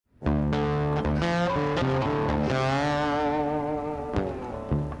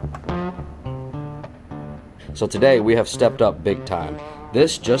So today we have stepped up big time.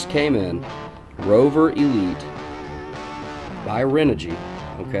 This just came in, Rover Elite by Renogy,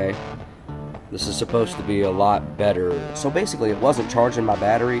 okay? This is supposed to be a lot better. So basically it wasn't charging my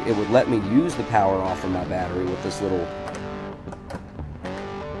battery. It would let me use the power off from my battery with this little...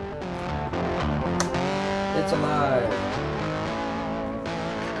 It's alive!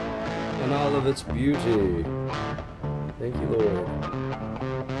 In all of its beauty. Thank you, Lord.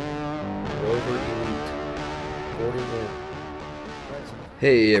 Rover Elite 40 amp.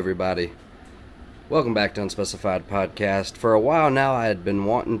 Hey everybody. Welcome back to Unspecified Podcast. For a while now I had been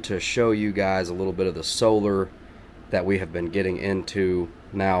wanting to show you guys a little bit of the solar that we have been getting into.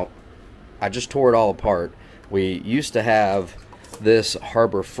 Now, I just tore it all apart. We used to have this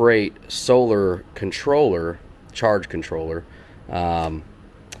Harbor Freight solar controller, charge controller.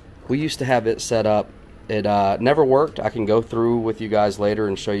 We used to have it set up. It never worked. I can go through with you guys later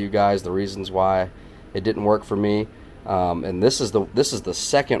and show you guys the reasons why it didn't work for me. And this is the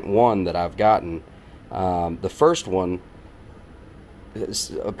second one that I've gotten. The first one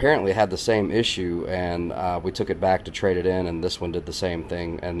apparently had the same issue, and we took it back to trade it in, and this one did the same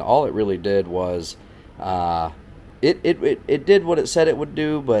thing. And all it really did was it did what it said it would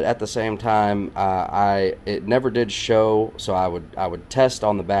do, but at the same time it never did show. So I would test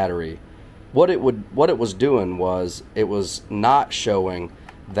on the battery. What it was doing was it was not showing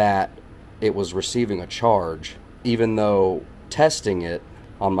that it was receiving a charge, even though testing it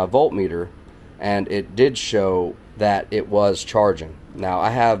on my voltmeter, and it did show that it was charging. Now I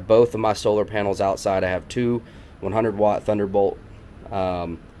have both of my solar panels outside. I have two 100 watt Thunderbolt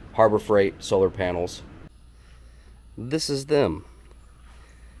Harbor Freight solar panels. This is them.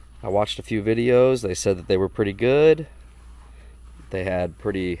 I watched a few videos. They said that they were pretty good. They had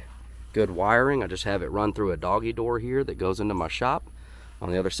pretty good wiring. I just have it run through a doggy door here that goes into my shop. On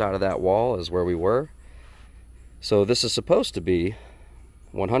the other side of that wall is where we were. So this is supposed to be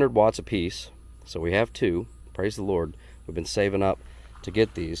 100 watts a piece. So we have two. Praise the Lord. We've been saving up to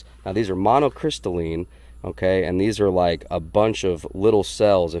get these. Now these are monocrystalline, okay, and these are like a bunch of little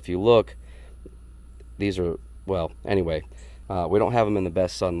cells. If you look, these are, well, anyway, we don't have them in the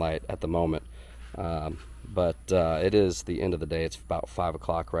best sunlight at the moment. But it is the end of the day. It's about 5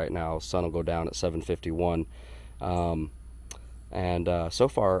 o'clock right now. Sun will go down at 7:51. And so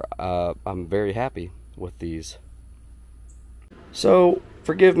far, I'm very happy with these. So,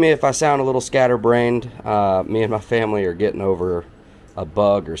 forgive me if I sound a little scatterbrained. Me and my family are getting over a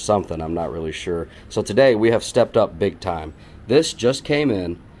bug or something. I'm not really sure. So today, we have stepped up big time. This just came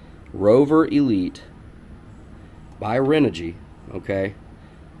in, Rover Elite by Renogy, okay?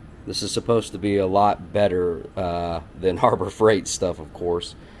 This is supposed to be a lot better than Harbor Freight stuff, of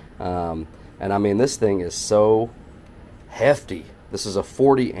course. And I mean, this thing is so hefty. This is a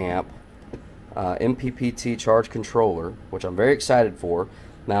 40 amp MPPT charge controller, which I'm very excited for.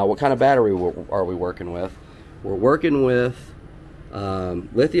 Now, what kind of battery are we working with? We're working with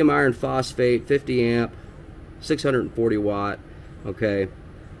lithium iron phosphate, 50 amp, 640 watt, okay?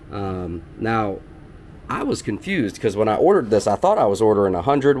 Now, I was confused because when I ordered this, I thought I was ordering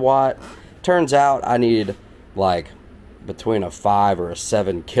 100 watt. Turns out I need like between a 5 or a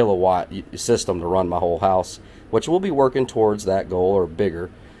 7 kilowatt system to run my whole house, which we'll be working towards that goal or bigger.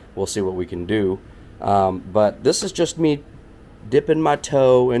 We'll see what we can do. But this is just me dipping my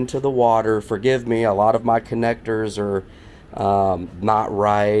toe into the water. Forgive me, a lot of my connectors are not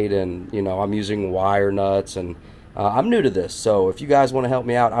right, and you know, I'm using wire nuts, and I'm new to this, so if you guys want to help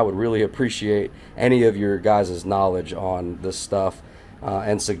me out, I would really appreciate any of your guys' knowledge on this stuff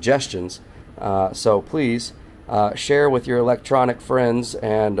and suggestions. So please share with your electronic friends,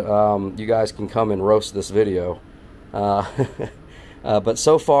 and you guys can come and roast this video. But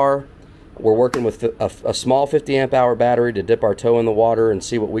so far, we're working with a small 50 amp hour battery to dip our toe in the water and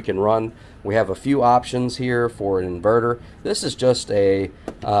see what we can run. We have a few options here for an inverter. This is just a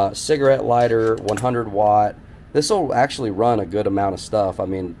cigarette lighter, 100 watt. This will actually run a good amount of stuff. I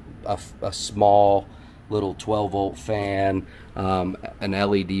mean, a small little 12 volt fan, an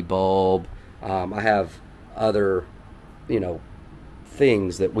LED bulb. I have other, you know,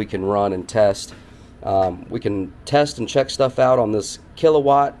 things that we can run and test. We can test and check stuff out on this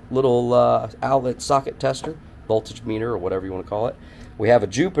kilowatt little outlet socket tester, voltage meter, or whatever you want to call it. We have a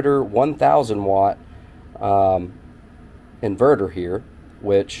Jupiter 1000 watt inverter here,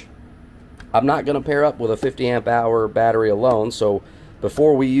 which I'm not going to pair up with a 50 amp hour battery alone. So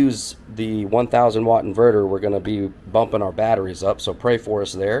before we use the 1000 watt inverter, we're going to be bumping our batteries up. So pray for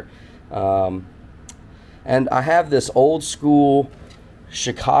us there. And I have this old school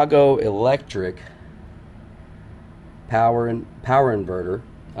Chicago Electric power inverter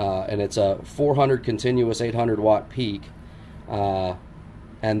and it's a 400 continuous 800 watt peak.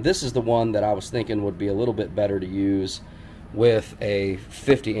 And this is the one that I was thinking would be a little bit better to use with a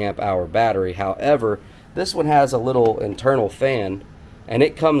 50 amp hour battery. However, this one has a little internal fan, and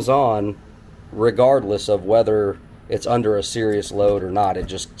it comes on regardless of whether it's under a serious load or not. It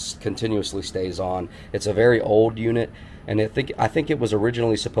just continuously stays on. It's a very old unit, and I think it was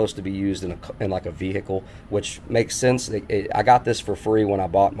originally supposed to be used in like a vehicle, which makes sense. I got this for free when I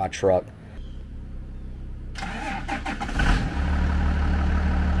bought my truck.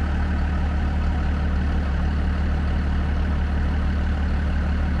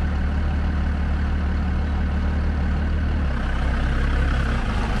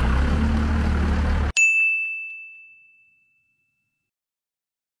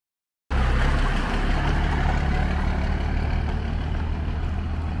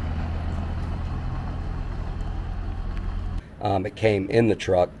 It came in the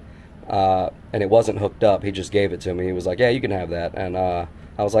truck, and it wasn't hooked up. He just gave it to me. He was like, yeah, you can have that. And I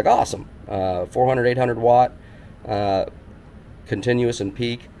was like, awesome. 400, 800 watt, continuous and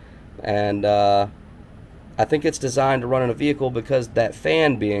peak. And I think it's designed to run in a vehicle because that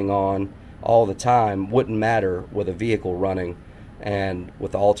fan being on all the time wouldn't matter with a vehicle running, and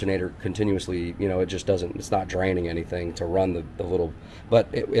with the alternator continuously, you know, it just doesn't, it's not draining anything to run the little,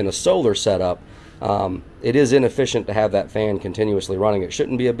 but in a solar setup, it is inefficient to have that fan continuously running. It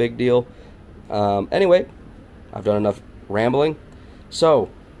shouldn't be a big deal. Anyway, I've done enough rambling. So,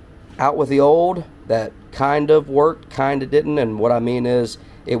 out with the old, that kind of worked, kind of didn't, and what I mean is,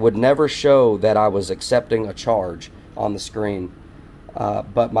 it would never show that I was accepting a charge on the screen.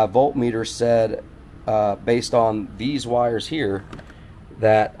 But my voltmeter said, based on these wires here,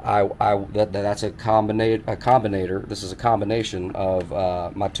 that that's a combinator. This is a combination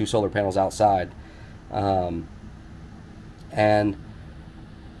of my two solar panels outside, and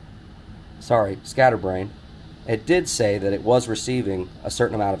sorry, scatterbrain. It did say that it was receiving a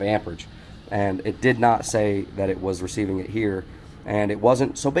certain amount of amperage, and it did not say that it was receiving it here. And it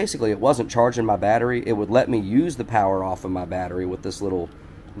wasn't, so basically it wasn't charging my battery. It would let me use the power off of my battery with this little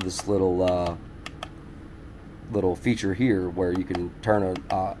feature here, where you can turn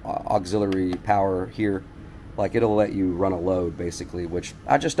a auxiliary power here. Like, it'll let you run a load basically, which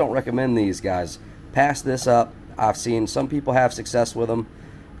I just don't recommend these guys. Pass this up. I've seen some people have success with them.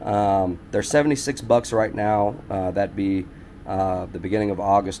 They're 76 bucks right now. That'd be the beginning of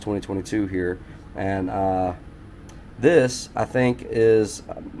August 2022 here, and this, I think, is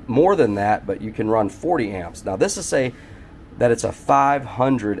more than that, but you can run 40 amps. Now, this is say that it's a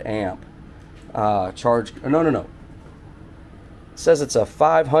 500 amp charge. No. It says it's a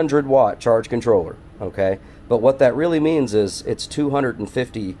 500 watt charge controller, okay? But what that really means is it's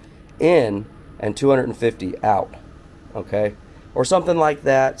 250 in and 250 out, okay? Or something like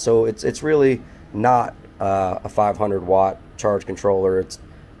that. So it's really not a 500 watt charge controller. It's,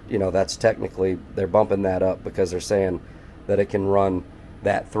 you know, that's technically, they're bumping that up because they're saying that it can run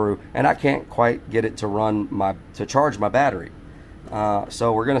that through, and I can't quite get it to charge my battery.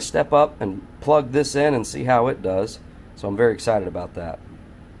 So we're gonna step up and plug this in and see how it does. So I'm very excited about that.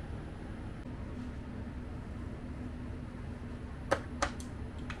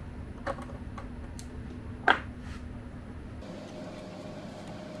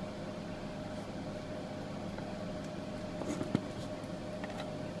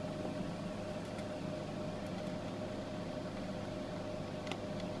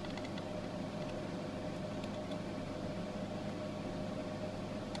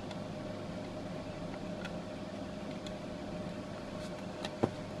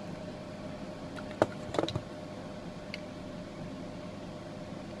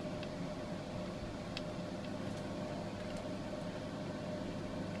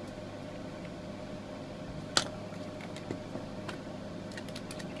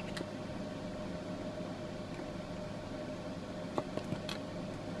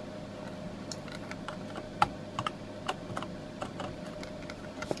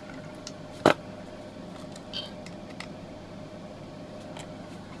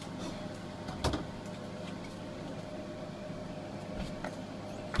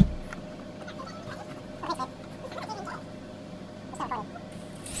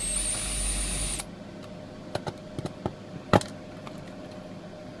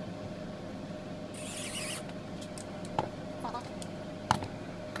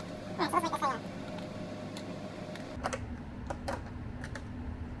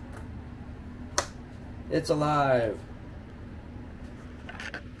 It's alive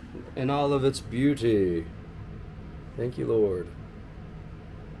in all of its beauty. Thank you, Lord.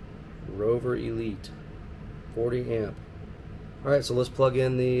 Rover Elite, 40 amp. Alright, so let's plug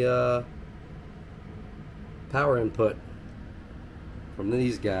in the power input from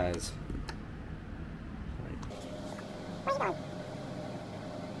these guys.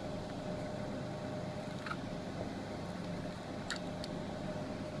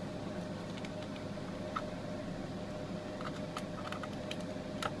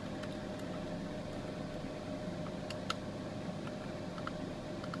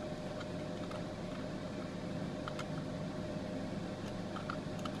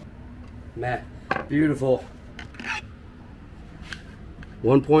 Matt, beautiful.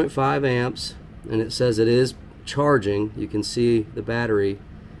 1.5 amps, and it says it is charging. You can see the battery.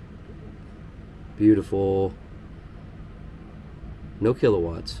 Beautiful. No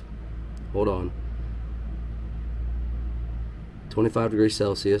kilowatts. Hold on. 25 degrees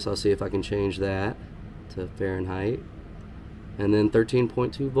Celsius. I'll see if I can change that to Fahrenheit. And then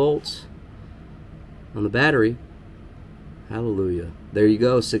 13.2 volts on the battery. Hallelujah. There you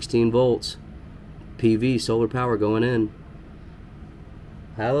go, 16 volts. PV, solar power going in.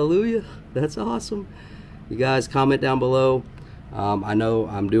 Hallelujah. That's awesome. You guys comment down below. I know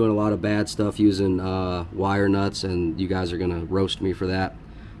I'm doing a lot of bad stuff using wire nuts, and you guys are going to roast me for that.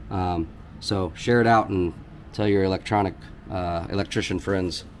 So share it out and tell your electrician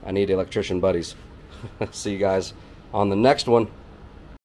friends. I need electrician buddies. See you guys on the next one.